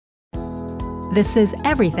This is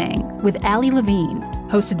Everything with Allie Levine,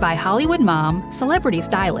 hosted by Hollywood mom, celebrity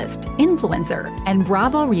stylist, influencer, and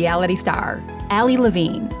Bravo reality star, Allie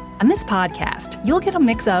Levine. On this podcast, you'll get a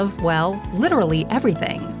mix of, well, literally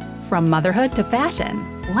everything. From motherhood to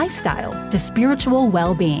fashion, lifestyle to spiritual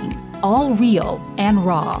well-being, all real and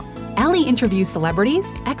raw. Allie interviews celebrities,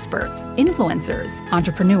 experts, influencers,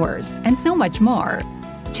 entrepreneurs, and so much more.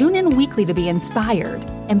 Tune in weekly to be inspired,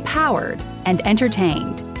 empowered, and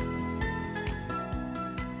entertained.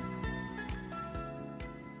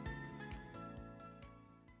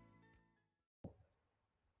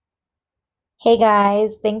 Hey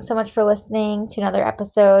guys, thanks so much for listening to another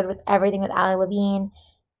episode with Everything with Allie Levine.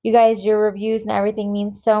 You guys, your reviews and everything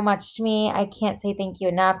means so much to me. I can't say thank you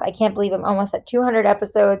enough. I can't believe I'm almost at 200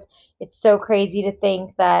 episodes. It's so crazy to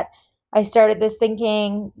think that I started this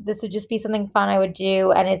thinking this would just be something fun I would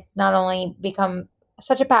do, and it's not only become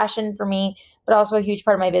such a passion for me, but also a huge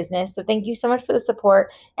part of my business. So thank you so much for the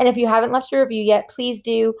support. And if you haven't left a review yet, please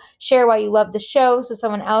do share why you love the show so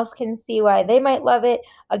someone else can see why they might love it,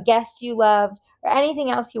 a guest you loved, or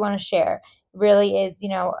anything else you want to share. It really is,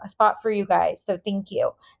 a spot for you guys. So thank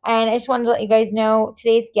you. And I just wanted to let you guys know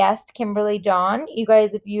today's guest, Kimberly Dawn. You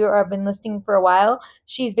guys, if you have been listening for a while,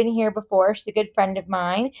 she's been here before. She's a good friend of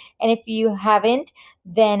mine. And if you haven't,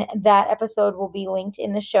 then that episode will be linked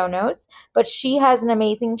in the show notes. But she has an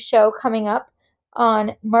amazing show coming up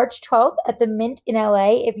on March 12th at the Mint in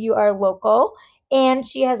LA if you are local. And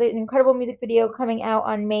she has an incredible music video coming out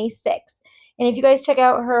on May 6th. And if you guys check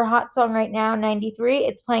out her hot song right now, 93,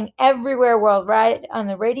 it's playing everywhere worldwide on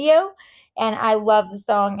the radio. And I love the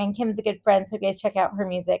song. And Kim's a good friend, so you guys check out her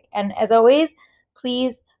music. And as always,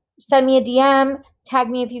 please send me a DM. Tag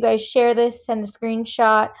me if you guys share this. Send a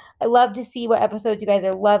screenshot. I love to see what episodes you guys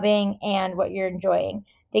are loving and what you're enjoying.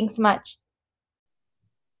 Thanks so much.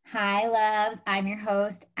 Hi, loves. I'm your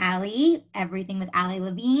host, Allie, Everything with Allie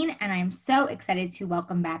Levine, and I'm so excited to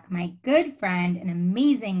welcome back my good friend, an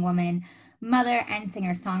amazing woman, mother, and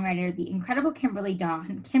singer-songwriter, the incredible Kimberly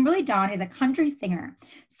Dawn. Kimberly Dawn is a country singer,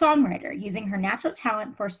 songwriter, using her natural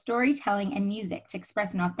talent for storytelling and music to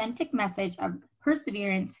express an authentic message of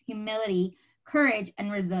perseverance, humility, courage,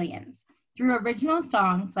 and resilience. Through original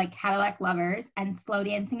songs like Cadillac Lovers and Slow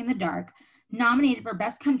Dancing in the Dark, nominated for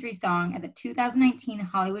Best Country Song at the 2019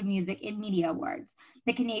 Hollywood Music and Media Awards,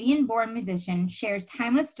 the Canadian-born musician shares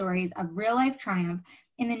timeless stories of real-life triumph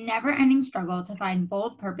in the never-ending struggle to find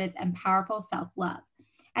bold purpose and powerful self-love.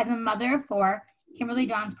 As a mother of four, Kimberly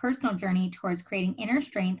Dawn's personal journey towards creating inner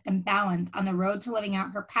strength and balance on the road to living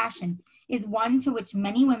out her passion is one to which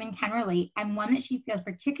many women can relate, and one that she feels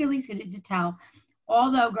particularly suited to tell.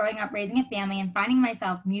 Although growing up raising a family and finding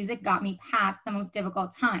myself, music got me past the most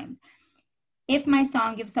difficult times. If my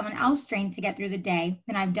song gives someone else strength to get through the day,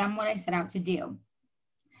 then I've done what I set out to do.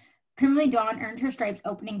 Kimberly Dawn earned her stripes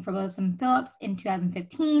opening for Wilson Phillips in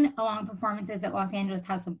 2015, along with performances at Los Angeles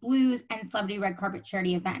House of Blues and celebrity red carpet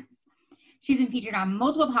charity events. She's been featured on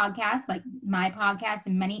multiple podcasts, like my podcast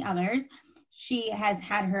and many others. She has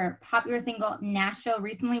had her popular single, Nashville,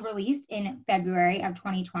 recently released in February of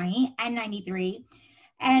 2020, and 93.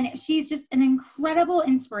 And she's just an incredible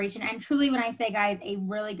inspiration. And truly, when I say, guys, a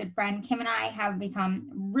really good friend, Kim and I have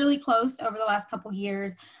become really close over the last couple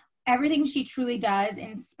years. Everything she truly does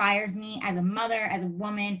inspires me as a mother, as a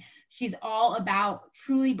woman. She's all about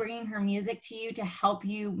truly bringing her music to you to help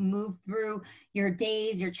you move through your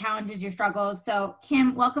days, your challenges, your struggles. So,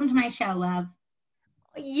 Kim, welcome to my show, love.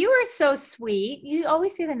 You are so sweet. You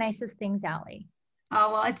always say the nicest things, Allie.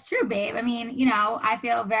 Oh, well, it's true, babe. I mean, I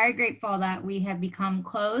feel very grateful that we have become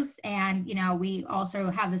close, and, we also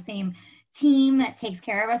have the same team that takes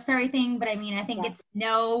care of us for everything. But I mean, I think It's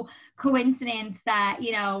no coincidence that,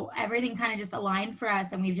 everything kind of just aligned for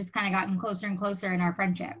us, and we've just kind of gotten closer and closer in our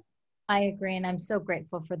friendship. I agree. And I'm so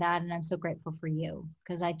grateful for that. And I'm so grateful for you,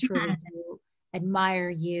 because I truly do admire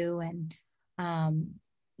you. And,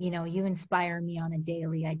 you inspire me on a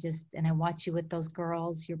daily. I watch you with those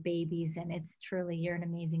girls, your babies, and it's truly, you're an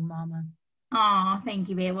amazing mama. Oh, thank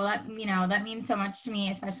you, babe. Well, that means so much to me,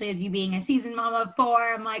 especially as you being a seasoned mama of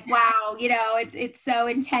four. I'm like, wow, it's so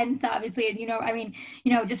intense, obviously, as you know. I mean,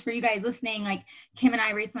 just for you guys listening, like Kim and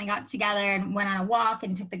I recently got together and went on a walk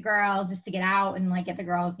and took the girls just to get out and like get the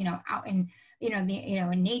girls, out in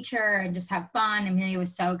in nature and just have fun. Amelia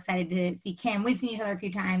was so excited to see Kim. We've seen each other a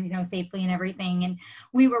few times, safely and everything. And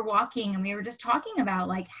we were walking and we were just talking about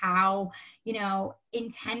like how,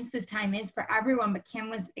 intense this time is for everyone. But Kim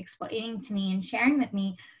was explaining to me and sharing with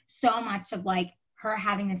me so much of like her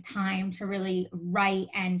having this time to really write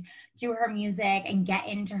and do her music and get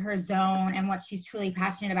into her zone and what she's truly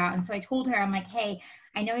passionate about. And so I told her, I'm like, hey,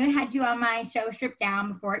 I know I had you on my show Stripped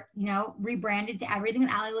Down before it, rebranded to Everything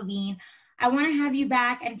with Ali Levine. I want to have you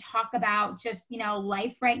back and talk about just,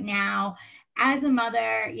 life right now as a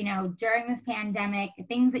mother, during this pandemic,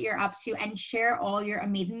 things that you're up to, and share all your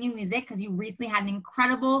amazing new music, because you recently had an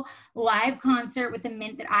incredible live concert with the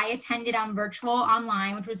Mint that I attended on virtual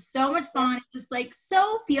online, which was so much fun. It was like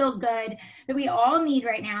so feel good that we all need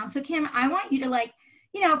right now. So Kim, I want you to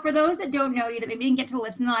for those that don't know you, that maybe didn't get to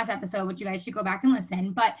listen to the last episode, which you guys should go back and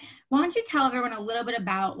listen, but why don't you tell everyone a little bit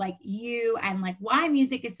about you and why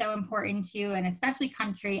music is so important to you, and especially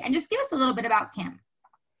country, and just give us a little bit about Kim.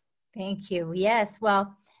 Thank you. Yes.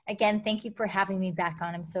 Well, again, thank you for having me back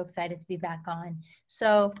on. I'm so excited to be back on.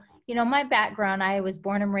 So, my background, I was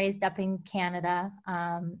born and raised up in Canada,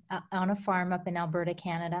 on a farm up in Alberta,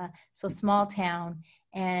 Canada. So small town.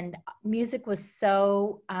 And music was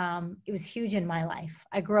it was huge in my life.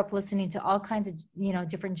 I grew up listening to all kinds of,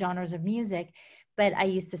 different genres of music, but I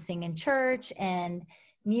used to sing in church, and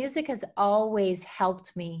music has always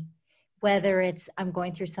helped me, whether it's I'm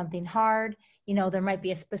going through something hard, there might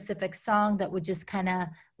be a specific song that would just kind of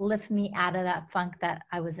lift me out of that funk that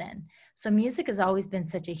I was in. So music has always been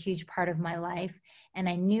such a huge part of my life. And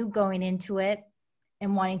I knew going into it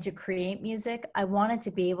and wanting to create music, I wanted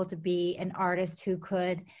to be able to be an artist who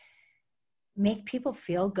could make people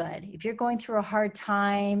feel good. If you're going through a hard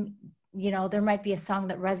time, there might be a song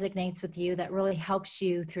that resonates with you that really helps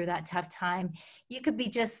you through that tough time. You could be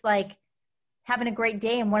just having a great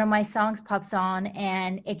day and one of my songs pops on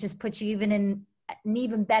and it just puts you even in an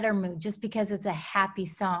even better mood just because it's a happy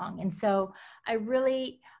song. And so I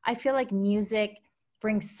feel like music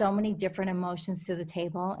brings so many different emotions to the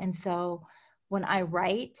table. And so when I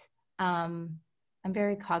write, I'm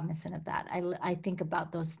very cognizant of that. I think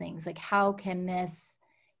about those things, how can this,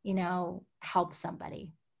 help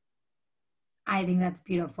somebody? I think that's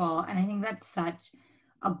beautiful. And I think that's such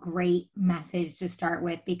a great message to start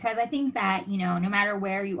with, because I think that, no matter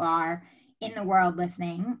where you are in the world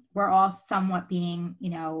listening, we're all somewhat being,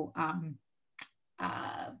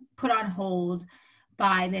 put on hold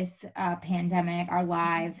by this pandemic. Our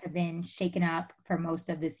lives have been shaken up for most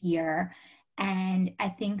of this year. And I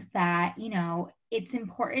think that, it's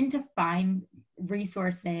important to find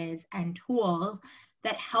resources and tools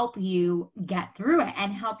that help you get through it,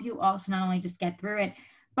 and help you also not only just get through it,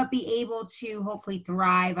 but be able to hopefully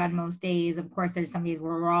thrive on most days. Of course, there's some days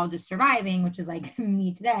where we're all just surviving, which is like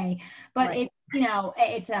me today, but right.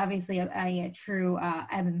 It's obviously a true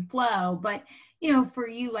ebb and flow. But, for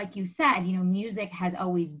you, like you said, music has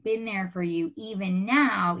always been there for you, even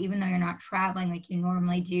now, even though you're not traveling like you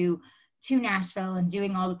normally do to Nashville and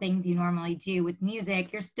doing all the things you normally do with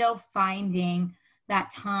music, you're still finding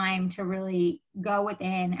that time to really go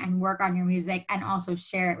within and work on your music and also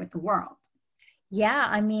share it with the world. Yeah,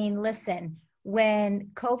 I mean, listen,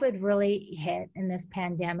 when COVID really hit and this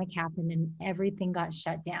pandemic happened and everything got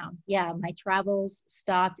shut down, yeah, my travels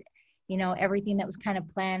stopped, everything that was kind of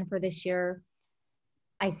planned for this year,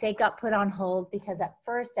 I say got put on hold, because at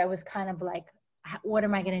first I was kind of like, what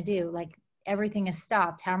am I going to do? Everything is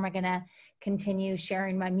stopped. How am I going to continue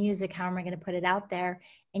sharing my music? How am I going to put it out there?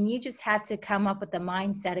 And you just have to come up with the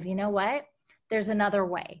mindset of, you know what, there's another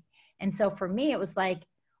way. And so for me, it was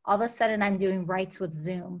all of a sudden I'm doing writes with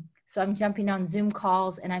Zoom. So I'm jumping on Zoom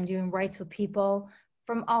calls and I'm doing writes with people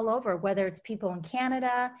from all over, whether it's people in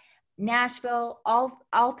Canada, Nashville,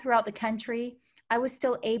 all throughout the country. I was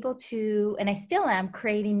still able to, and I still am,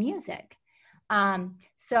 creating music.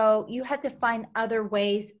 So you had to find other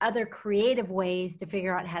ways, other creative ways to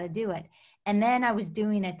figure out how to do it. And then I was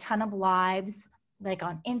doing a ton of lives,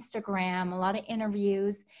 on Instagram, a lot of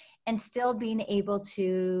interviews, and still being able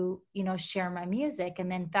to, share my music.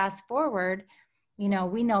 And then fast forward, we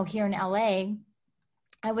know here in LA,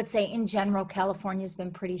 I would say in general, California's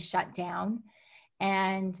been pretty shut down.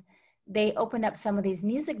 And they opened up some of these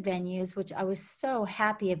music venues, which I was so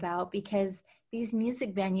happy about, because these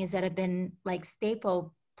music venues that have been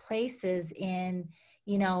staple places in,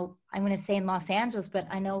 I'm going to say in Los Angeles, but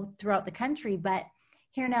I know throughout the country, but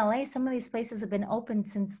here in LA, some of these places have been open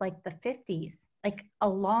since the 50s, a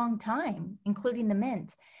long time, including the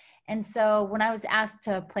Mint. And so when I was asked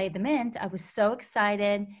to play the Mint, I was so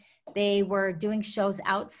excited. They were doing shows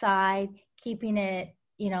outside, keeping it,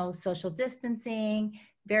 social distancing,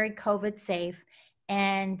 very COVID safe.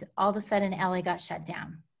 And all of a sudden LA got shut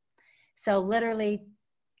down. So literally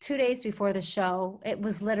 2 days before the show, it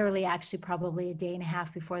was literally actually probably a day and a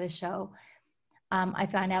half before the show, I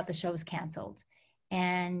found out the show was canceled.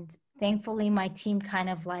 And thankfully my team kind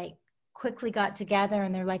of quickly got together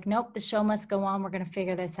and they're like, nope, the show must go on. We're going to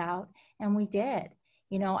figure this out. And we did.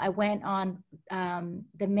 I went on,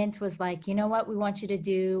 the Mint was like, you know what, we want you to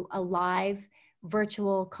do a live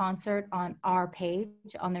virtual concert on our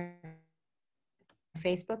page, on their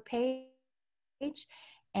Facebook page.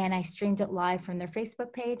 And I streamed it live from their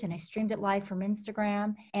Facebook page, and I streamed it live from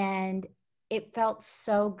Instagram. And it felt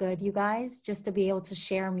so good, you guys, just to be able to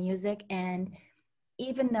share music. And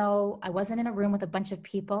even though I wasn't in a room with a bunch of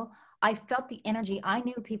people, I felt the energy. I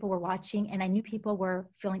knew people were watching, and I knew people were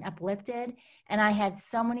feeling uplifted. And I had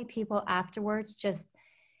so many people afterwards just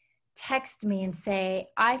text me and say,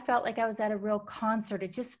 I felt like I was at a real concert.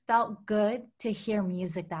 It just felt good to hear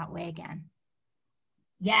music that way again.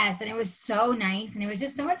 Yes, and it was so nice, and it was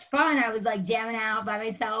just so much fun. I was like jamming out by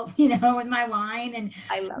myself, with my wine and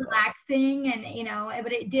relaxing, and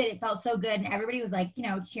but it felt so good, and everybody was like,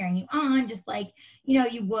 cheering you on, just like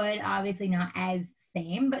you would, obviously not as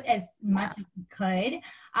same, but as much as you could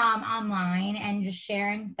online, and just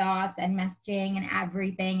sharing thoughts and messaging and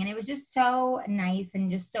everything. And it was just so nice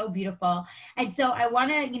and just so beautiful. And so I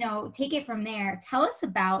want to, take it from there. Tell us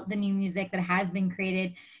about the new music that has been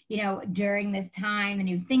created, during this time, the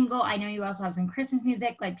new single. I know you also have some Christmas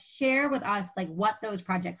music. Like, share with us, like, what those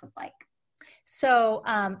projects look like. So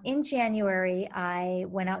in January, I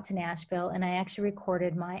went out to Nashville, and I actually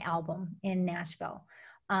recorded my album in Nashville.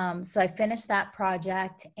 So I finished that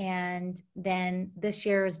project, and then this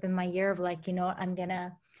year has been my year of like, I'm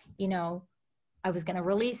gonna, I was gonna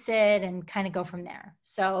release it and kind of go from there.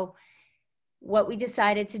 So what we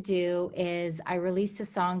decided to do is I released a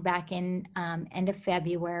song back in end of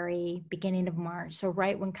February, beginning of March. So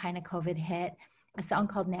right when kind of COVID hit, a song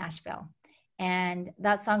called Nashville. And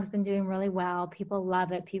that song's been doing really well. People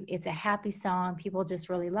love it. It's a happy song. People just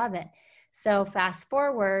really love it. So fast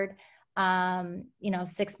forward,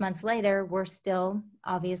 6 months later, we're still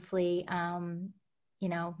obviously,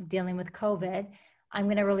 dealing with COVID. I'm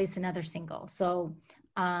going to release another single. So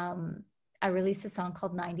I released a song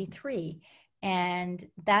called 93. And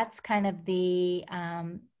that's kind of the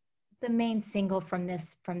main single from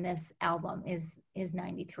this album is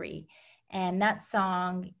 93. And that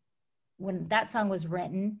song, when that song was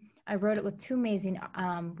written, I wrote it with two amazing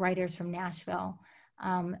writers from Nashville,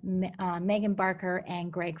 Megan Barker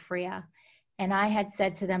and Greg Freya. And I had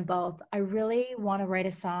said to them both, I really want to write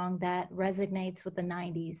a song that resonates with the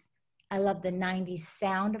 90s. I love the 90s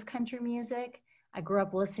sound of country music. I grew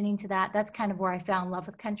up listening to that. That's kind of where I fell in love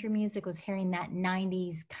with country music, was hearing that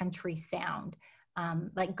 90s country sound,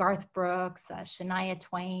 like Garth Brooks, Shania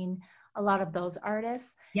Twain, a lot of those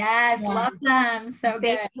artists. Yes, love them. So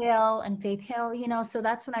Faith good. Faith Hill, so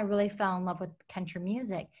that's when I really fell in love with country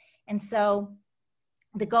music. And so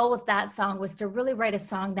the goal with that song was to really write a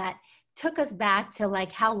song that took us back to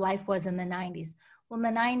like how life was in the 90s. Well,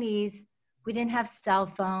 in the 90s, we didn't have cell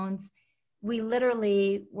phones. We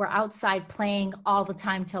literally were outside playing all the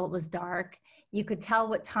time till it was dark. You could tell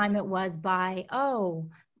what time it was by,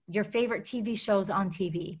 your favorite TV shows on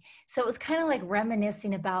TV. So it was kind of like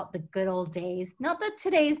reminiscing about the good old days. Not that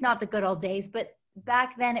today's not the good old days, but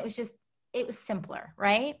back then it was simpler,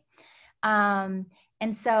 right?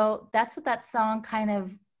 And so that's what that song kind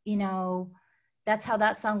of, that's how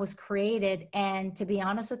that song was created. And to be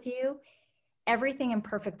honest with you, everything in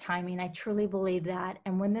perfect timing. I truly believe that.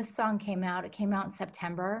 And when this song came out, it came out in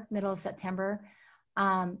September, middle of September.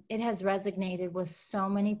 It has resonated with so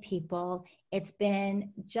many people. It's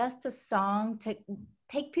been just a song to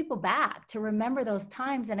take people back, to remember those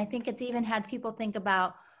times. And I think it's even had people think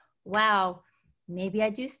about, wow, maybe I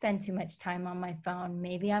do spend too much time on my phone.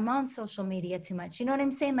 Maybe I'm on social media too much. You know what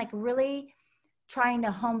I'm saying? Like really trying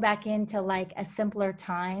to hone back into like a simpler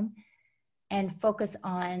time and focus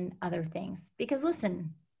on other things. Because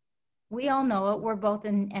listen, we all know it. We're both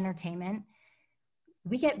in entertainment.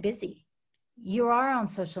 We get busy. You are on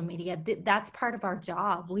social media. That's part of our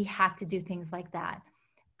job. We have to do things like that.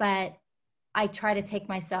 But I try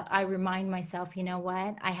to I remind myself, you know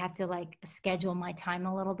what? I have to like schedule my time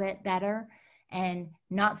a little bit better and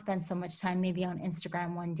not spend so much time maybe on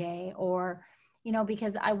Instagram one day, or,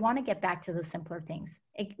 because I want to get back to the simpler things.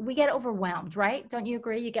 We get overwhelmed, right? Don't you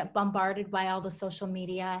agree? You get bombarded by all the social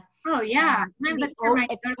media. Oh yeah. Sometimes I turn my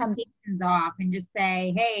notifications off and just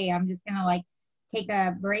say, hey, I'm just going to like take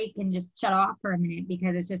a break and just shut off for a minute,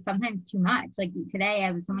 because it's just sometimes too much. Like today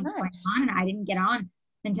I was so much going on, and I didn't get on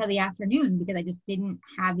until the afternoon because I just didn't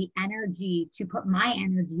have the energy to put my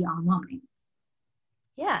energy online.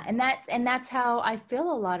 Yeah. And that's how I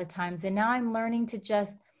feel a lot of times. And now I'm learning to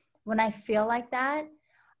just, when I feel like that,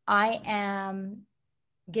 I am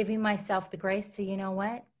giving myself the grace to, you know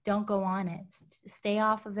what, don't go on it, stay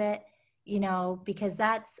off of it, because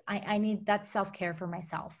I need that self-care for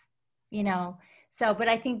myself, So, but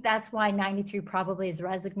I think that's why 93 probably has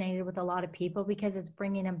resonated with a lot of people, because it's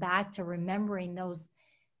bringing them back to remembering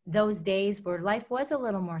those days where life was a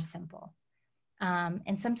little more simple.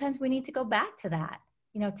 And sometimes we need to go back to that,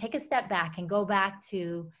 take a step back and go back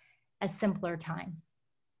to a simpler time.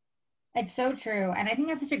 It's so true. And I think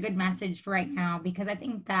that's such a good message for right now, because I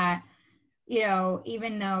think that,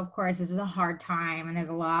 even though, of course, this is a hard time and there's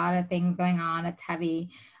a lot of things going on that's heavy,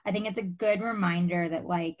 I think it's a good reminder that,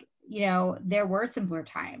 like, there were simpler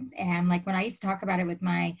times. And like when I used to talk about it with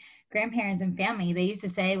my grandparents and family, they used to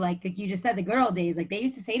say, like you just said, the good old days, like they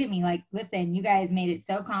used to say to me, like, listen, you guys made it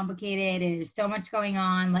so complicated. There's so much going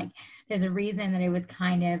on. Like there's a reason that it was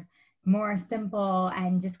kind of more simple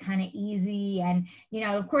and just kind of easy. And,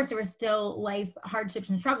 of course there was still life hardships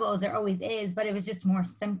and struggles. There always is, but it was just more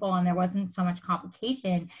simple and there wasn't so much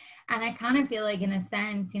complication. And I kind of feel like, in a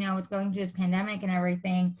sense, with going through this pandemic and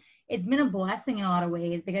everything, it's been a blessing in a lot of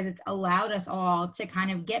ways, because it's allowed us all to kind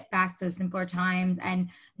of get back to simpler times and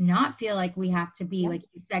not feel like we have to be, like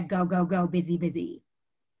you said, go, go, go, busy, busy.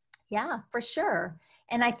 Yeah, for sure.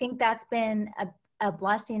 And I think that's been a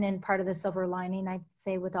blessing and part of the silver lining, I'd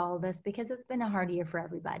say, with all of this, because it's been a hard year for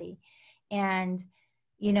everybody. And,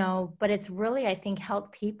 but it's really, I think,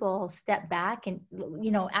 helped people step back and,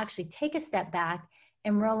 actually take a step back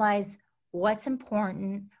and realize what's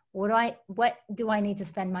important. What do I need to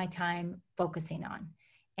spend my time focusing on?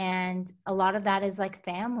 And a lot of that is like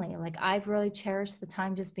family. Like I've really cherished the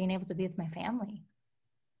time just being able to be with my family.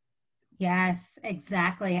 Yes,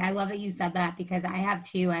 exactly. I love that you said that, because I have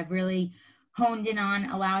too. I've really honed in on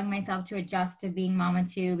allowing myself to adjust to being mama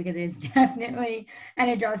too, because it's definitely an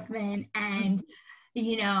adjustment, and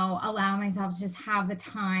allow myself to just have the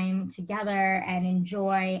time together and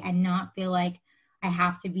enjoy and not feel like I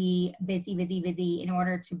have to be busy, busy, busy in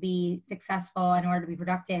order to be successful, in order to be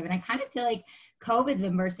productive. And I kind of feel like COVID's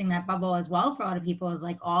been bursting that bubble as well for a lot of people. Is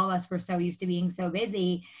like all of us were so used to being so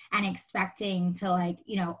busy and expecting to, like,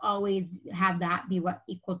 always have that be what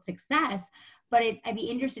equaled success. But I'd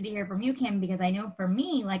be interested to hear from you, Kim, because I know for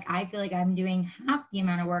me, like, I feel like I'm doing half the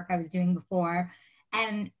amount of work I was doing before,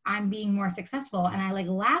 and I'm being more successful. And I like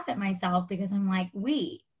laugh at myself because I'm like,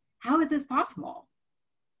 wait, how is this possible?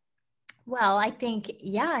 Well, I think,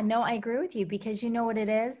 I agree with you, because you know what it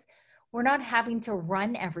is? We're not having to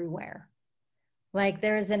run everywhere. Like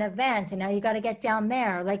there's an event and now you got to get down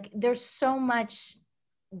there. Like there's so much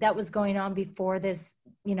that was going on before this,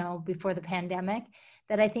 before the pandemic,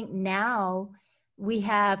 that I think now we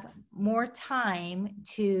have more time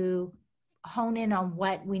to hone in on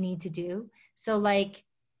what we need to do. So like,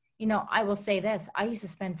 I will say this, I used to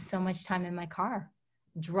spend so much time in my car,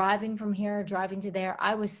 driving from here, driving to there.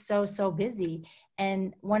 I was so busy.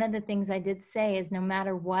 And one of the things I did say is, no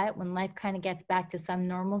matter what, when life kind of gets back to some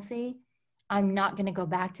normalcy, I'm not going to go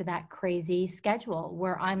back to that crazy schedule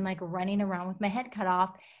where I'm like running around with my head cut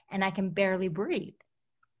off and I can barely breathe.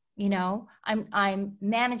 I'm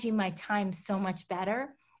managing my time so much better.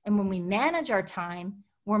 And when we manage our time,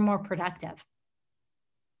 we're more productive.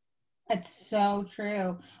 That's so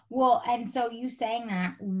true. Well, and so you saying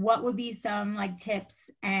that, what would be some like tips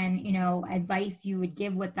and, advice you would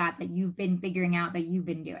give with that you've been figuring out that you've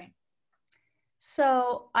been doing?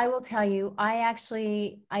 So I will tell you,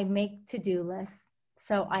 I make to-do lists.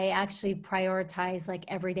 So I actually prioritize like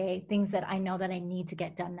every day things that I know that I need to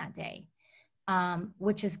get done that day,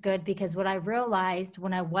 which is good, because what I realized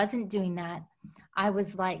when I wasn't doing that, I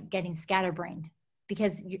was like getting scatterbrained,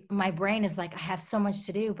 because my brain is like, I have so much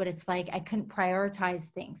to do, but it's like I couldn't prioritize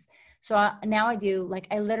things. So now I do, like,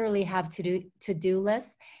 I literally have to-do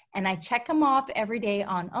lists, and I check them off every day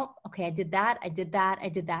on, oh, okay, I did that, I did that, I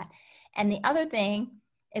did that. And the other thing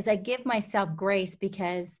is I give myself grace,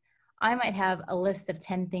 because I might have a list of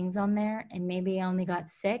 10 things on there and maybe I only got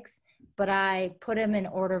 6, but I put them in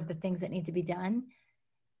order of the things that need to be done.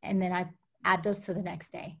 And then I add those to the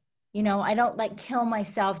next day. I don't like kill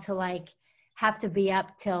myself to like have to be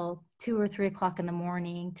up till 2 or 3 o'clock in the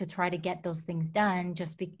morning to try to get those things done,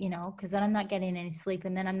 just because then I'm not getting any sleep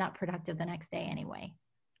and then I'm not productive the next day anyway.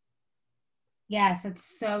 Yes,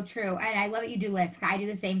 it's so true. And I love that you do lists. I do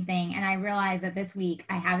the same thing. And I realized that this week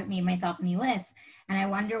I haven't made myself any lists. And I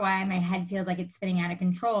wonder why my head feels like it's spinning out of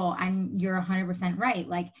control. And you're 100% right.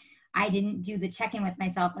 Like, I didn't do the check-in with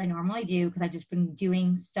myself that I normally do, because I've just been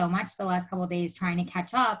doing so much the last couple of days trying to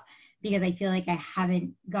catch up, because I feel like I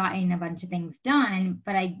haven't gotten a bunch of things done.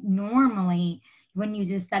 But I normally, when you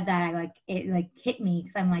just said that, it hit me,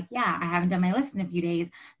 because I'm like, yeah, I haven't done my list in a few days.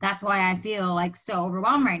 That's why I feel like so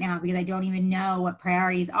overwhelmed right now, because I don't even know what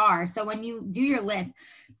priorities are. So when you do your list,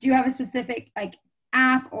 do you have a specific like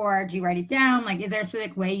app, or do you write it down? Like, is there a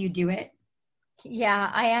specific way you do it? Yeah,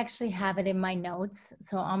 I actually have it in my notes.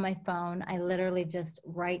 So on my phone, I literally just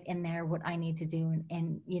write in there what I need to do.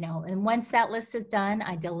 And once that list is done,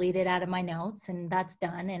 I delete it out of my notes and that's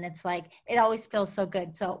done. And it's like, it always feels so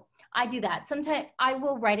good. So I do that. Sometimes I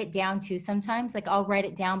will write it down too. Sometimes like I'll write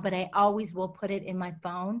it down, but I always will put it in my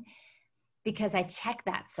phone because I check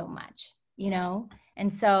that so much.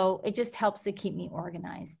 And so it just helps to keep me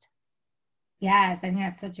organized. Yes, I think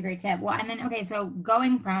that's such a great tip. Well, and then, okay, so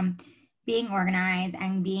going from being organized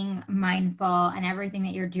and being mindful and everything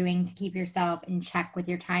that you're doing to keep yourself in check with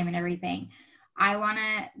your time and everything, I want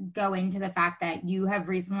to go into the fact that you have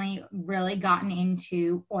recently really gotten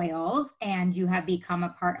into oils and you have become a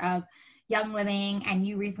part of Young Living, and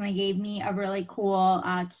you recently gave me a really cool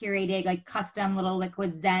curated like custom little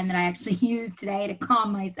liquid Zen that I actually used today to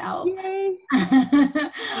calm myself. Yay.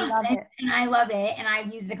 I love it. And I love it. And I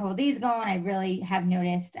used it a couple of days ago, and I really have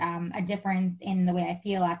noticed a difference in the way I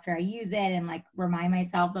feel after I use it, and like remind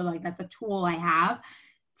myself that like that's a tool I have.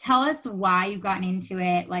 Tell us why you've gotten into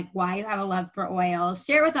it, like why you have a love for oils.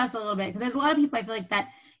 Share with us a little bit, because there's a lot of people I feel like that,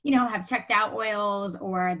 have checked out oils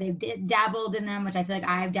or they've dabbled in them, which I feel like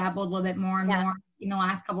I've dabbled a little bit more and more in the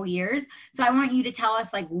last couple of years. So I want you to tell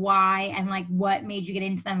us like why and like what made you get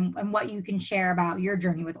into them and what you can share about your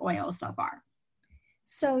journey with oils so far.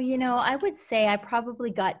 So, I would say I probably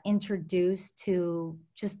got introduced to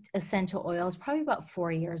just essential oils probably about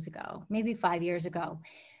 4 years ago, maybe 5 years ago.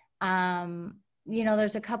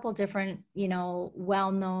 There's a couple different,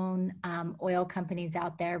 well-known oil companies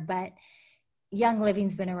out there, but Young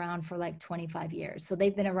Living's been around for like 25 years. So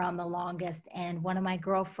they've been around the longest. And one of my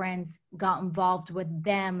girlfriends got involved with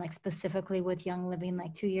them, like specifically with Young Living,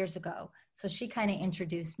 like 2 years ago. So she kind of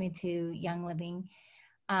introduced me to Young Living.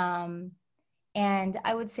 And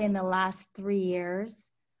I would say in the last 3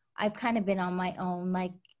 years, I've kind of been on my own,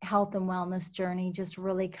 like health and wellness journey, just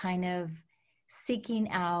really kind of seeking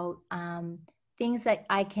out things that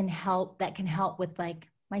can help with like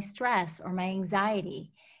my stress or my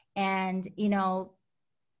anxiety. And,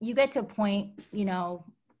 you get to a point,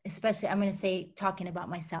 especially I'm going to say talking about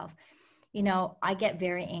myself, I get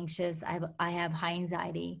very anxious. I have high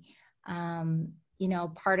anxiety.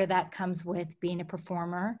 Part of that comes with being a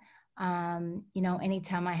performer.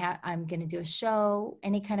 Anytime I'm going to do a show,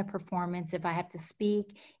 any kind of performance, if I have to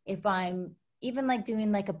speak, if I'm even like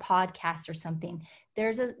doing like a podcast or something,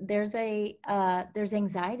 there's anxiety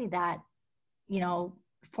that,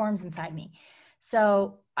 forms inside me.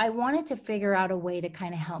 So I wanted to figure out a way to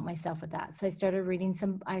kind of help myself with that. So I started reading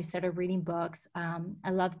books. I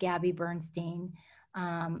love Gabby Bernstein.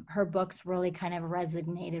 Her books really kind of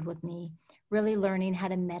resonated with me, really learning how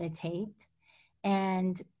to meditate.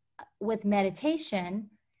 And with meditation,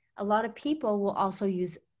 a lot of people will also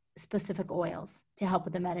use specific oils to help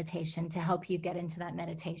with the meditation, to help you get into that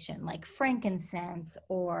meditation, like frankincense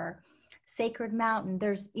or Sacred Mountain.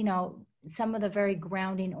 There's, some of the very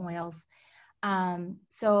grounding oils.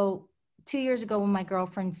 So 2 years ago when my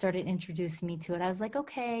girlfriend started introducing me to it, I was like,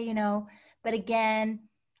 okay, but again,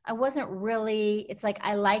 I wasn't really, it's like,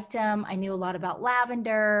 I liked them. I knew a lot about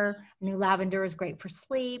lavender. I knew lavender is great for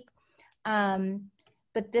sleep.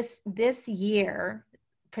 But this year,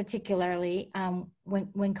 particularly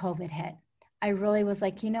when COVID hit, I really was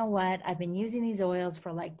like, you know what? I've been using these oils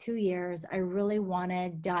for like 2 years. I really want to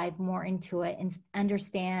dive more into it and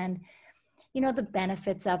understand, the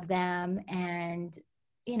benefits of them. And,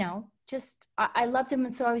 just I loved them.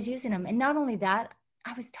 And so I was using them. And not only that,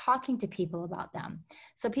 I was talking to people about them.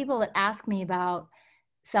 So people that ask me about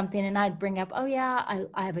something and I'd bring up, oh yeah,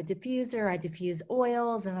 I have a diffuser. I diffuse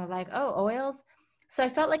oils. And they're like, oh, oils. So I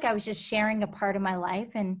felt like I was just sharing a part of my life.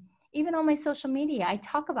 And even on my social media, I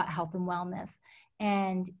talk about health and wellness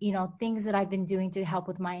and, things that I've been doing to help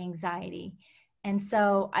with my anxiety. And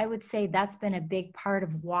so I would say that's been a big part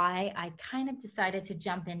of why I kind of decided to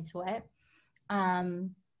jump into it.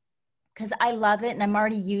 Because I love it and I'm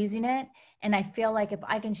already using it. And I feel like if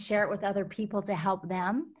I can share it with other people to help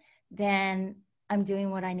them, then I'm doing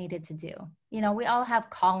what I needed to do. We all have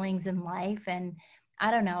callings in life, and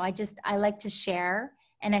I don't know. I like to share,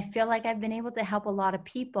 and I feel like I've been able to help a lot of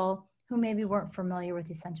people who maybe weren't familiar with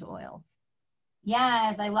essential oils.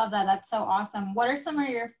 Yes, I love that. That's so awesome. What are some of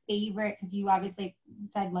your favorite, because you obviously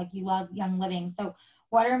said like you love Young Living. So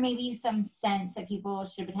what are maybe some scents that people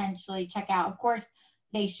should potentially check out? Of course,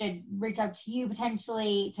 they should reach out to you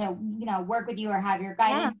potentially to, work with you or have your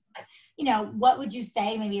guidance. Yeah. But, what would you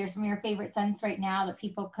say maybe are some of your favorite scents right now that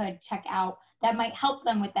people could check out that might help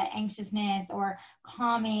them with that anxiousness or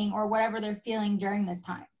calming or whatever they're feeling during this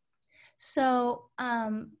time? So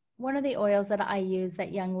one of the oils that I use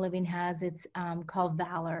that Young Living has, it's called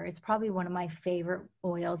Valor. It's probably one of my favorite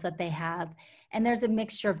oils that they have. And there's a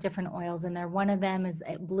mixture of different oils in there. One of them is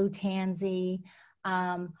blue tansy.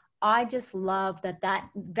 I just love that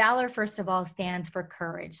Valor, first of all, stands for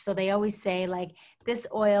courage. So they always say like, this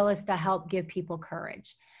oil is to help give people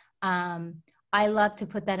courage. I love to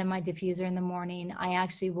put that in my diffuser in the morning. I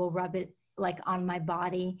actually will rub it like on my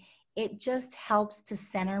body. It just helps to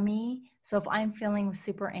center me. So if I'm feeling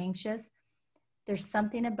super anxious, there's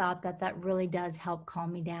something about that really does help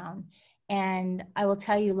calm me down. And I will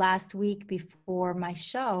tell you, last week before my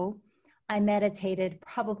show, I meditated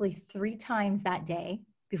probably 3 times that day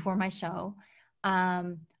before my show.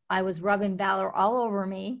 I was rubbing Valor all over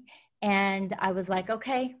me, and I was like,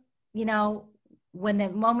 okay, when the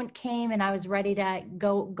moment came and I was ready to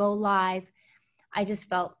go live, I just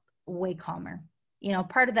felt way calmer.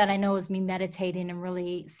 Part of that I know is me meditating and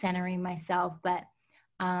really centering myself, but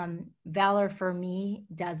Valor for me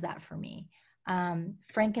does that for me.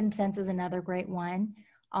 Frankincense is another great one.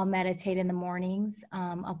 I'll meditate in the mornings.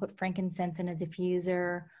 I'll put frankincense in a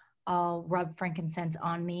diffuser. I'll rub frankincense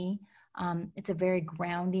on me. It's a very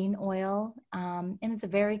grounding oil. And it's a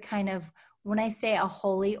very kind of, when I say a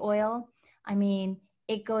holy oil, I mean,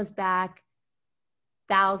 it goes back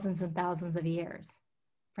thousands and thousands of years,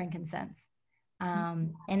 frankincense.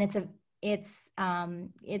 And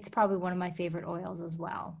it's probably one of my favorite oils as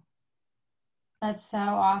well. That's so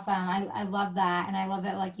awesome. I love that. And I love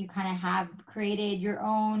that like you kind of have created your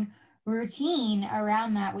own routine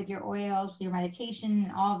around that with your oils, your meditation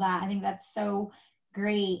and all that. I think that's so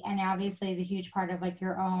great. And obviously is a huge part of like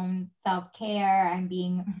your own self-care and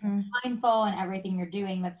being mindful and everything you're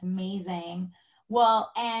doing. That's amazing.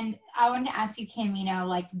 Well, and I wanted to ask you, Kim,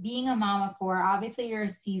 like being a mom of 4, obviously you're a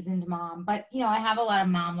seasoned mom, but, I have a lot of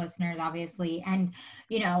mom listeners, obviously. And,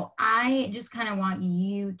 I just kind of want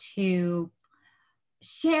you to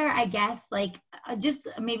share, I guess, like just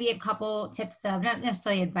maybe a couple tips of, not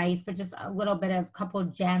necessarily advice, but just a little bit of couple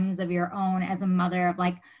gems of your own as a mother of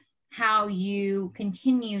like how you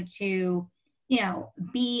continue to,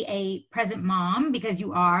 be a present mom, because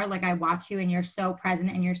you are, like I watch you and you're so present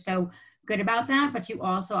and you're so good about that, but you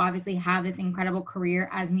also obviously have this incredible career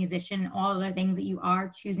as a musician and all other things that you are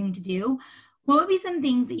choosing to do. What would be some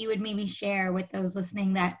things that you would maybe share with those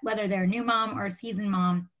listening that whether they're a new mom or a seasoned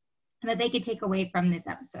mom that they could take away from this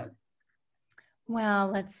episode? Well,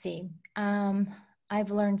 let's see.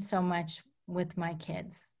 I've learned so much with my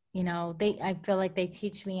kids. I feel like they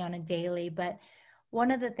teach me on a daily, but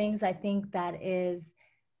one of the things I think that is,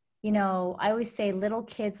 I always say little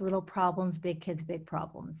kids, little problems, big kids, big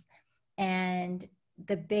problems. And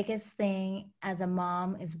the biggest thing as a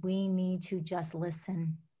mom is we need to just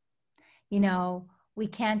listen. We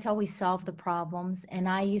can't always solve the problems. And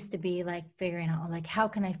I used to be like figuring out like, how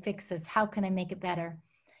can I fix this? How can I make it better?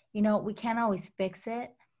 We can't always fix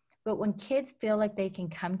it. But when kids feel like they can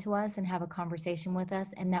come to us and have a conversation with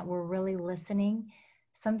us and that we're really listening,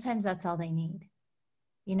 sometimes that's all they need.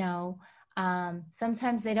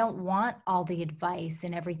 Sometimes they don't want all the advice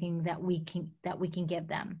and everything that we can give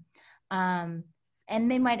them. And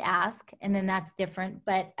they might ask, and then that's different.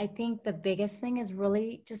 But I think the biggest thing is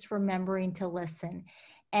really just remembering to listen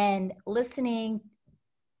and listening.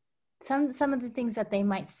 Some of the things that they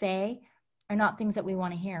might say are not things that we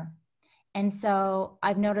want to hear. And so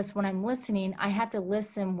I've noticed when I'm listening, I have to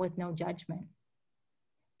listen with no judgment,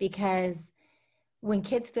 because when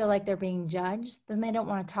kids feel like they're being judged, then they don't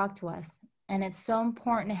want to talk to us. And it's so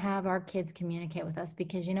important to have our kids communicate with us,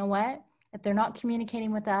 because you know what? If they're not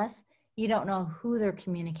communicating with us, you don't know who they're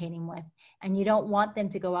communicating with, and you don't want them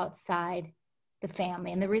to go outside the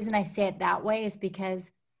family. And the reason I say it that way is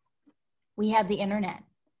because we have the internet.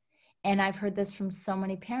 And I've heard this from so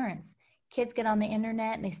many parents. Kids get on the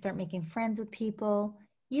internet and they start making friends with people.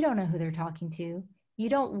 You don't know who they're talking to. You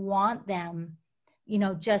don't want them,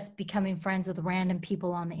 just becoming friends with random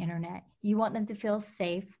people on the internet. You want them to feel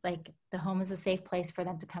safe, like the home is a safe place for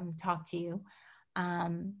them to come talk to you.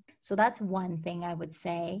 So that's one thing I would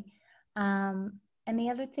say. And the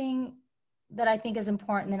other thing that I think is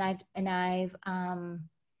important, and I've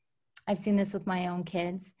seen this with my own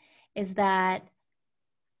kids, is that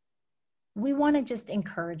we want to just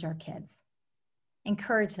encourage our kids,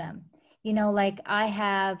 encourage them. Like I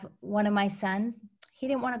have one of my sons, he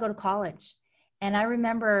didn't want to go to college. And I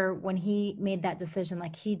remember when he made that decision,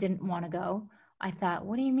 like he didn't want to go, I thought,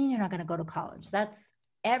 what do you mean you're not going to go to college?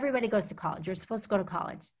 Everybody goes to college. You're supposed to go to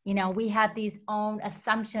college. We have these own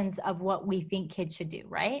assumptions of what we think kids should do,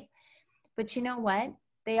 right? But you know what?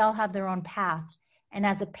 They all have their own path. And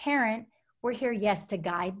as a parent, we're here, yes, to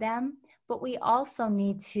guide them, but we also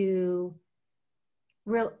need to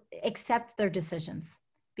real accept their decisions,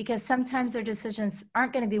 because sometimes their decisions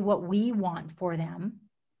aren't going to be what we want for them,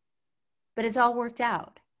 but it's all worked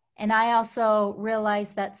out. And I also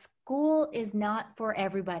realized that school is not for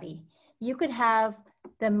everybody. You could have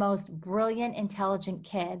the most brilliant, intelligent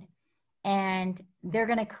kid, and they're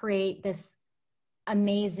going to create this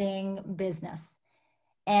amazing business.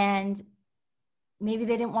 And maybe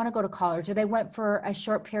they didn't want to go to college, or they went for a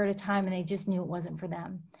short period of time and they just knew it wasn't for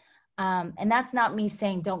them. And that's not me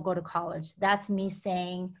saying don't go to college. That's me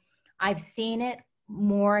saying I've seen it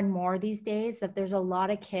more and more these days, that there's a lot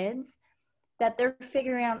of kids that they're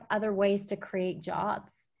figuring out other ways to create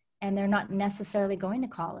jobs, and they're not necessarily going to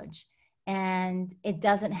college. And it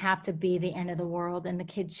doesn't have to be the end of the world, and the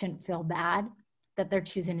kids shouldn't feel bad that they're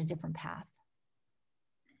choosing a different path.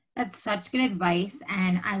 That's such good advice.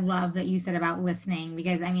 And I love that you said about listening,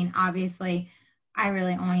 because I mean, obviously I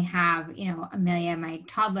really only have, Amelia, my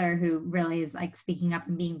toddler, who really is like speaking up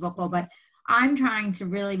and being vocal, but I'm trying to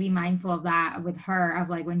really be mindful of that with her, of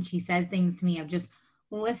like when she says things to me, of just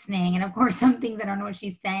listening. And of course, some things I don't know what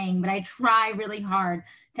she's saying, but I try really hard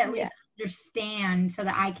to at least understand, so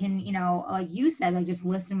that I can, like you said, like just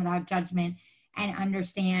listen without judgment and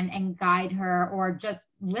understand and guide her, or just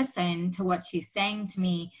listen to what she's saying to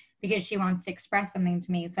me because she wants to express something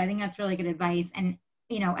to me. So I think that's really good advice, and,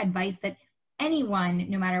 advice that anyone,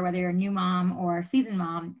 no matter whether you're a new mom or seasoned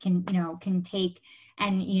mom, can take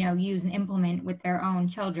and, use and implement with their own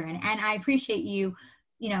children. And I appreciate you,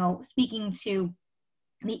 speaking to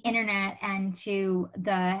the internet and to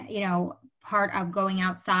the, part of going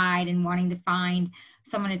outside and wanting to find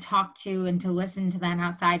someone to talk to and to listen to them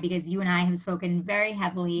outside, because you and I have spoken very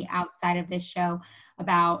heavily outside of this show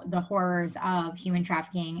about the horrors of human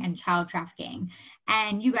trafficking and child trafficking.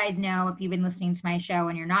 And you guys know, if you've been listening to my show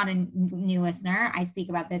and you're not a new listener, I speak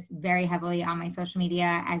about this very heavily on my social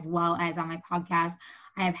media as well as on my podcast.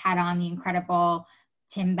 I have had on the incredible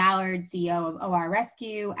Tim Ballard, CEO of OR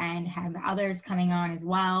Rescue, and have others coming on as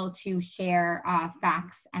well to share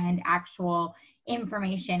facts and actual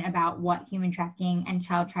information about what human trafficking and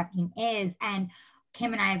child trafficking is. And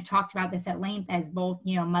Kim and I have talked about this at length as both,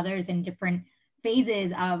 mothers in different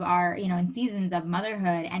phases of our, in seasons of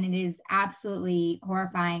motherhood. And it is absolutely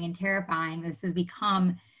horrifying and terrifying. This has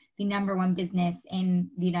become the number one business in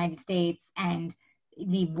the United States and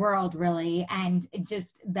the world, really. And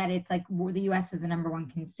just that it's like the US is the number one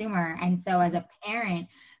consumer. And so as a parent,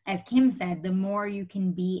 as Kim said, the more you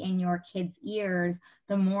can be in your kids' ears,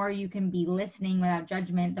 the more you can be listening without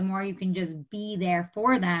judgment, the more you can just be there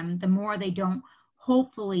for them, the more they don't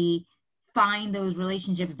hopefully find those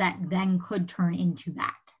relationships that then could turn into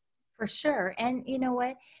that. For sure. And you know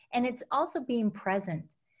what? And it's also being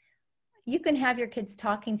present. You can have your kids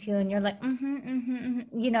talking to you and you're like,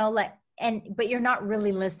 but you're not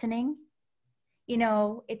really listening.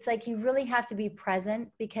 It's like you really have to be present,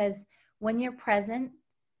 because when you're present,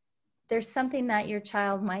 there's something that your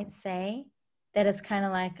child might say that is kind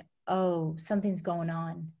of like, oh, something's going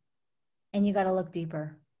on. And you got to look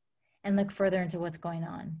deeper and look further into what's going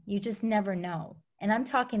on. You just never know. And I'm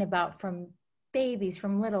talking about from babies,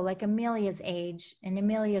 from little, like Amelia's age, and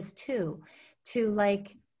Amelia's 2, to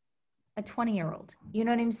like a 20-year-old. You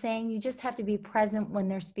know what I'm saying? You just have to be present when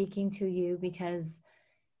they're speaking to you, because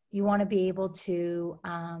you want to be able to,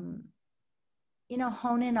 hone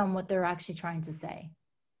in on what they're actually trying to say.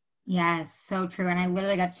 Yes, so true. And I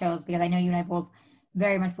literally got chills because I know you and I both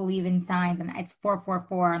very much believe in signs, and it's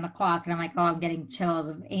 444 on the clock. And I'm like, oh, I'm getting chills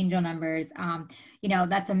of angel numbers.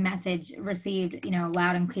 That's a message received,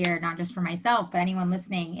 loud and clear, not just for myself, but anyone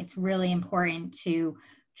listening. It's really important to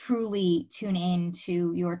truly tune in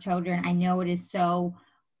to your children. I know it is so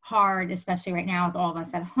hard, especially right now with all of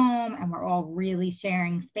us at home, and we're all really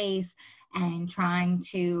sharing space and trying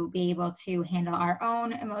to be able to handle our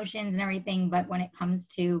own emotions and everything. But when it comes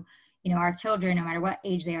to, our children, no matter what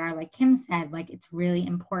age they are, like Kim said, like it's really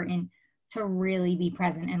important to really be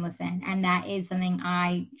present and listen. And that is something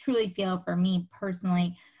I truly feel, for me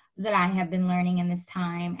personally, that I have been learning in this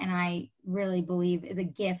time. And I really believe is a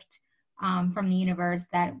gift from the universe,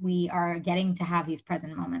 that we are getting to have these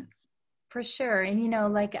present moments. For sure. And,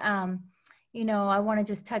 I want to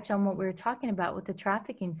just touch on what we were talking about with the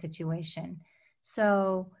trafficking situation.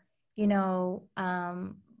 So,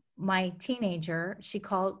 my teenager, she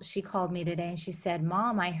called me today and she said,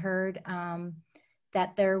 Mom, I heard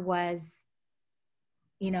that there was,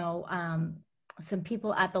 some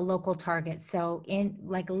people at the local Target. So in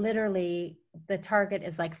like literally the Target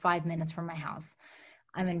is like 5 minutes from my house.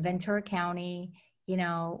 I'm in Ventura County.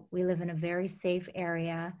 We live in a very safe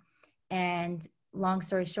area. And long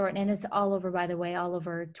story short, and it's all over, by the way, all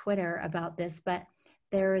over Twitter about this, but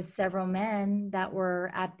there was several men that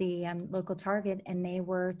were at the local Target, and they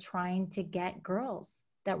were trying to get girls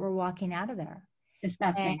that were walking out of there.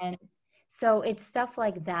 Disgusting. And so it's stuff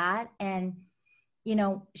like that. And, you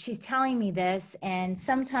know, she's telling me this, and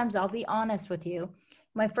sometimes I'll be honest with you.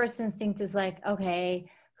 My first instinct is like, okay,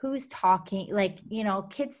 who's talking? Like, you know,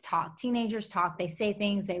 kids talk, teenagers talk, they say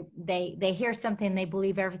things, they hear something, they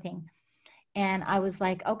believe everything. And I was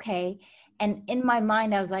like, okay. And in my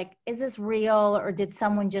mind, I was like, is this real, or did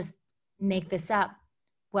someone just make this up?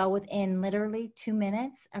 Well, within literally 2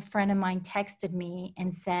 minutes, a friend of mine texted me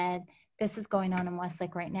and said, this is going on in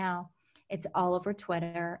Westlake right now. It's all over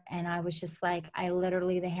Twitter. And I was just like,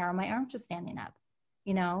 the hair on my arms was standing up,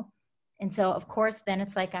 you know? And so, of course, then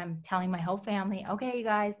it's like I'm telling my whole family, okay, you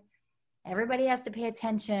guys, everybody has to pay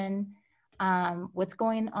attention. What's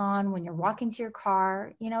going on when you're walking to your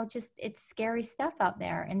car, you know, just it's scary stuff out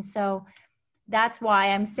there. And so that's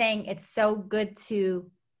why I'm saying it's so good to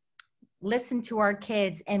listen to our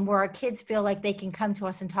kids, and where our kids feel like they can come to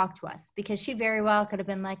us and talk to us, because she very well could have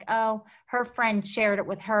been like, oh, her friend shared it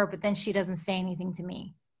with her, but then she doesn't say anything to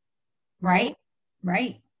me. Right.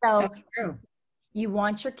 So true. You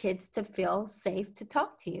want your kids to feel safe to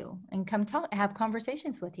talk to you and come have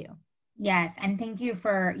conversations with you. Yes. And thank you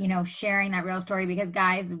for, you know, sharing that real story, because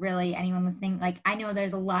guys, really, anyone listening, like, I know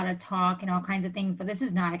there's a lot of talk and all kinds of things, but this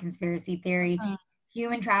is not a conspiracy theory.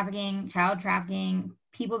 Human trafficking, child trafficking,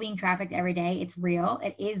 people being trafficked every day. It's real.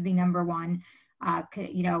 It is the number one,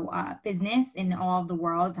 business in all of the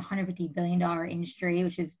world. It's a $150 billion industry,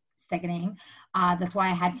 which is sickening. That's why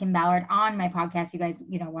I had Tim Ballard on my podcast. You guys,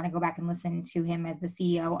 you know, want to go back and listen to him as the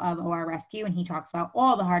CEO of OR Rescue. And he talks about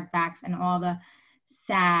all the hard facts and all the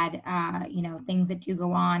sad, things that do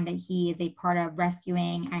go on, that he is a part of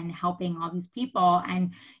rescuing and helping all these people.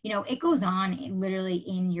 And, you know, it goes on literally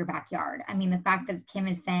in your backyard. I mean, the fact that Kim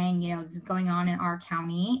is saying, you know, this is going on in our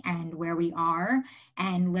county and where we are,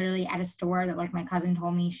 and literally at a store that, like, my cousin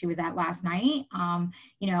told me she was at last night,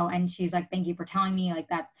 and she's like, thank you for telling me, like,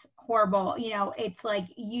 that's horrible. You know, it's like,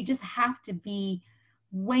 you just have to be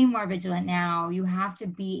way more vigilant now. You have to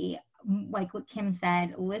be, like what Kim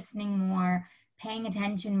said, listening more, paying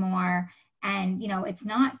attention more. And, you know, it's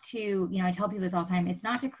not to, you know, I tell people this all the time, it's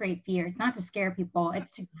not to create fear. It's not to scare people. It's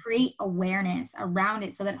to create awareness around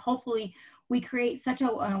it, so that hopefully we create such an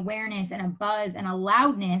awareness and a buzz and a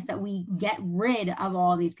loudness that we get rid of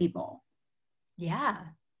all these people. Yeah.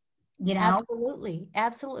 You know? Absolutely.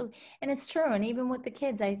 Absolutely. And it's true. And even with the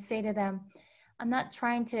kids, I say to them, I'm not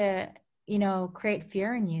trying to, you know, create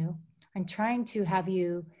fear in you. I'm trying to have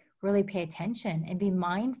you really pay attention and be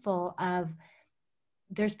mindful of,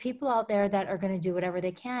 there's people out there that are going to do whatever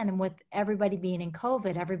they can. And with everybody being in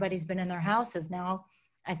COVID, everybody's been in their houses now.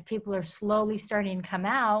 As people are slowly starting to come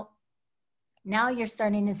out, now you're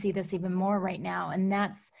starting to see this even more right now. And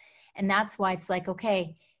that's why it's like,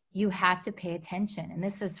 okay, you have to pay attention. And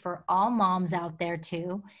this is for all moms out there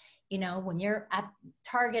too. You know, when you're at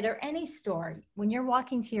Target or any store, when you're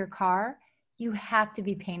walking to your car, you have to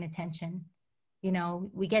be paying attention. You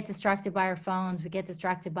know, we get distracted by our phones. We get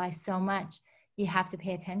distracted by so much. You have to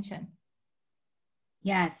pay attention.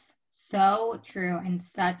 Yes, so true, and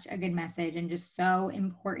such a good message, and just so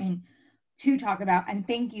important to talk about. And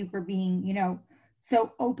thank you for being, you know,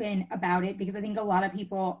 so open about it, because I think a lot of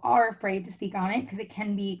people are afraid to speak on it because it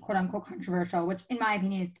can be quote unquote controversial, which in my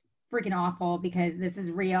opinion is freaking awful, because this is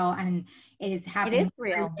real and it is happening. It is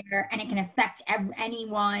real. And it can affect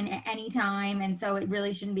anyone at any time. And so it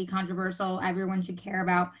really shouldn't be controversial. Everyone should care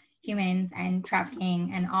about humans and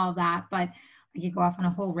trafficking and all that. But I could go off on a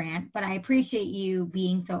whole rant, but I appreciate you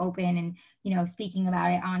being so open and, you know, speaking about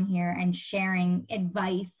it on here and sharing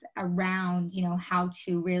advice around, you know, how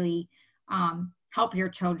to really help your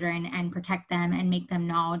children and protect them and make them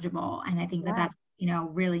knowledgeable. And I think that that's, you know,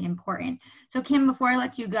 really important. So Kim, before I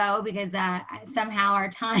let you go, because somehow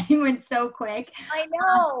our time went so quick. I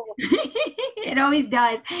know. It always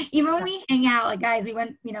does. Even when we hang out, like, guys, we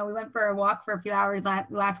went for a walk for a few hours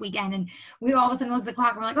last weekend, and we all of a sudden looked at the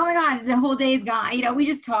clock and we're like, oh my God, the whole day's gone. You know, we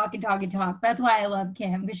just talk and talk and talk. That's why I love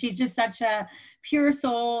Kim, because she's just such a pure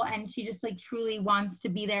soul, and she just, like, truly wants to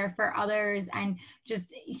be there for others, and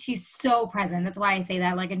just, she's so present. That's why I say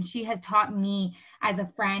that, like, and she has taught me as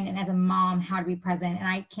a friend and as a mom how to be present.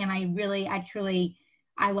 And Kim,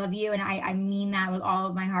 I love you, and I mean that with all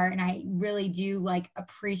of my heart, and I really do, like,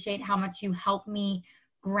 appreciate how much you help me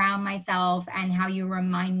ground myself and how you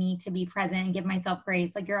remind me to be present and give myself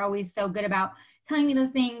grace. Like, you're always so good about telling me those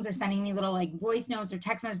things, or sending me little, like, voice notes or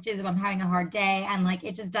text messages if I'm having a hard day, and, like,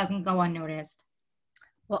 it just doesn't go unnoticed.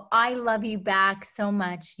 Well, I love you back so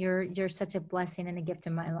much. You're such a blessing and a gift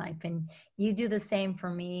in my life, and you do the same for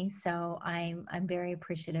me. So I'm very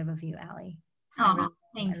appreciative of you, Allie. Oh,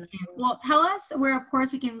 thanks, Kim. Well, tell us where, of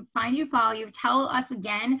course, we can find you, follow you. Tell us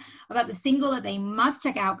again about the single that they must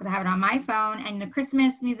check out, because I have it on my phone, and the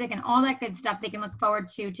Christmas music and all that good stuff they can look forward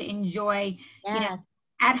to enjoy,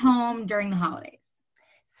 at home during the holidays.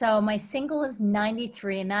 So my single is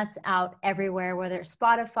 93, and that's out everywhere, whether it's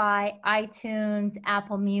Spotify, iTunes,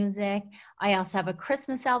 Apple Music. I also have a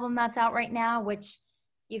Christmas album that's out right now, which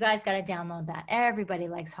you guys got to download that. Everybody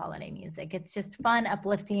likes holiday music. It's just fun,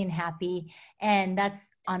 uplifting, happy. And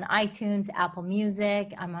that's on iTunes, Apple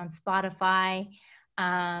Music. I'm on Spotify.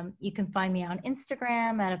 You can find me on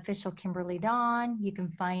Instagram at official Kimberly Dawn. You can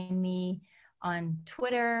find me on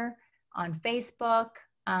Twitter, on Facebook,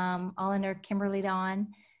 all under Kimberly Dawn.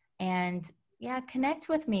 And yeah, connect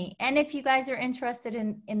with me. And if you guys are interested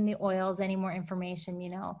in the oils, any more information,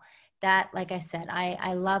 that, like I said,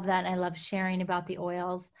 I love that. I love sharing about the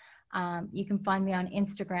oils. You can find me on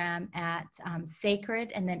Instagram at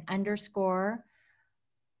sacred and then _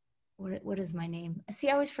 what is my name? See,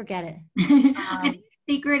 I always forget it.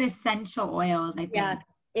 Sacred Essential Oils, I think. Yeah,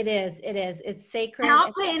 it is. It's sacred. And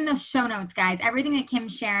I'll put it in the show notes, guys. Everything that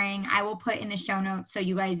Kim's sharing, I will put in the show notes so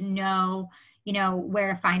you guys know where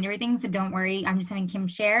to find everything. So don't worry. I'm just having Kim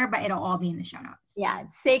share, but it'll all be in the show notes. Yeah,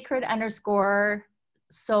 it's sacred _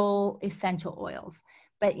 soul essential oils.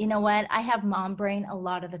 But you know what? I have mom brain a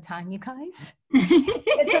lot of the time, you guys.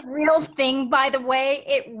 It's a real thing, by the way.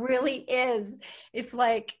 It really is. It's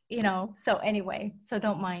like, so anyway, so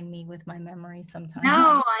don't mind me with my memory sometimes.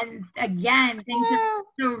 No, and again, things are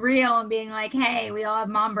so real and being like, hey, we all have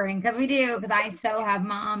mom brain, because we do, because I so have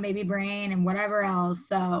mom, baby brain, and whatever else.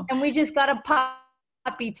 So, and we just got a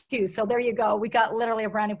puppy too. So there you go. We got literally a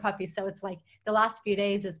brand new puppy. So it's like the last few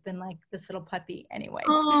days, it's been like this little puppy anyway.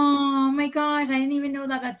 Oh my gosh. I didn't even know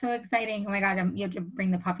that. That's so exciting. Oh my God. You have to bring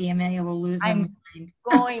the puppy. Amelia will lose her mind.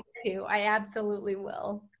 Going to. I absolutely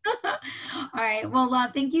will. All right.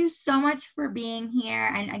 Well, thank you so much for being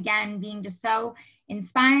here. And again, being just so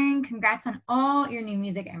inspiring. Congrats on all your new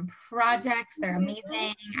music and projects. They're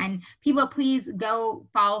amazing. And people, please go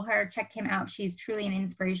follow her. Check Kim out. She's truly an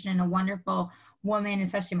inspiration and a wonderful woman,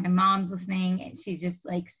 especially my mom's listening. She's just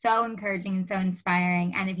like so encouraging and so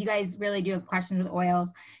inspiring. And if you guys really do have questions with oils,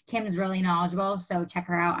 Kim's really knowledgeable. So check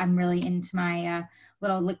her out. I'm really into my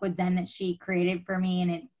little liquid zen that she created for me. And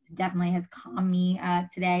it definitely has calmed me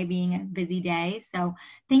today, being a busy day. So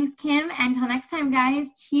thanks, Kim. Until next time, guys.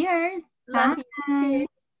 Cheers. Love you.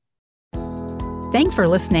 Thanks for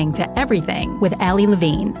listening to Everything with Allie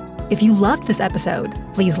Levine. If you loved this episode,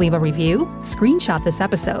 please leave a review, screenshot this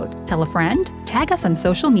episode, tell a friend, tag us on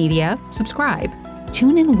social media, subscribe.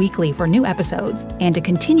 Tune in weekly for new episodes and to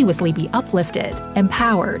continuously be uplifted,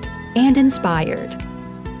 empowered, and inspired.